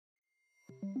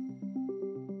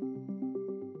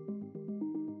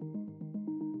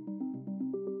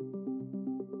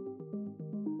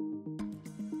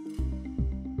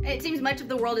It seems much of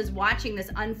the world is watching this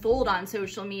unfold on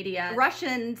social media.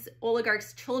 Russians,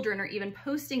 oligarchs' children are even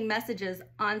posting messages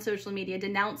on social media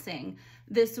denouncing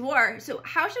this war. So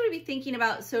how should we be thinking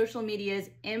about social media's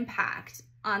impact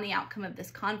on the outcome of this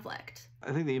conflict?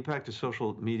 I think the impact of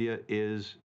social media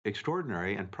is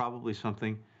extraordinary and probably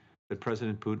something that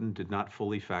President Putin did not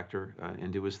fully factor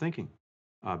into his thinking,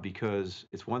 because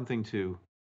it's one thing to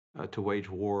wage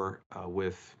war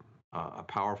with a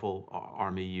powerful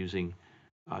army using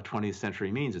 20th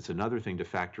century means. It's another thing to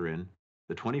factor in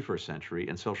the 21st century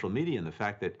and social media and the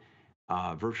fact that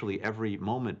virtually every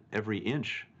moment, every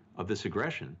inch of this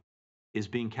aggression is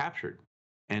being captured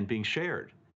and being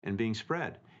shared and being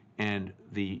spread. And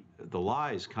the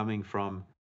lies coming from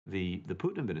the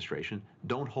Putin administration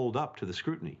don't hold up to the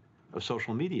scrutiny of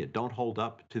social media, don't hold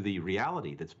up to the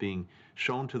reality that's being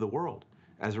shown to the world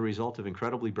as a result of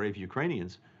incredibly brave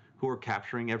Ukrainians who are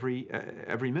capturing every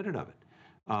minute of it.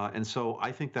 And so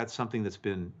I think that's something that's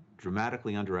been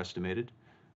dramatically underestimated.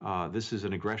 This is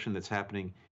an aggression that's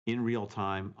happening in real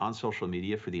time on social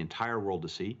media for the entire world to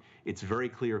see. It's very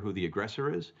clear who the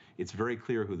aggressor is. It's very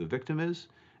clear who the victim is.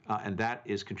 And that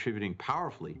is contributing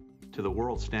powerfully to the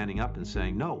world standing up and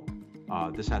saying, no,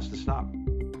 this has to stop.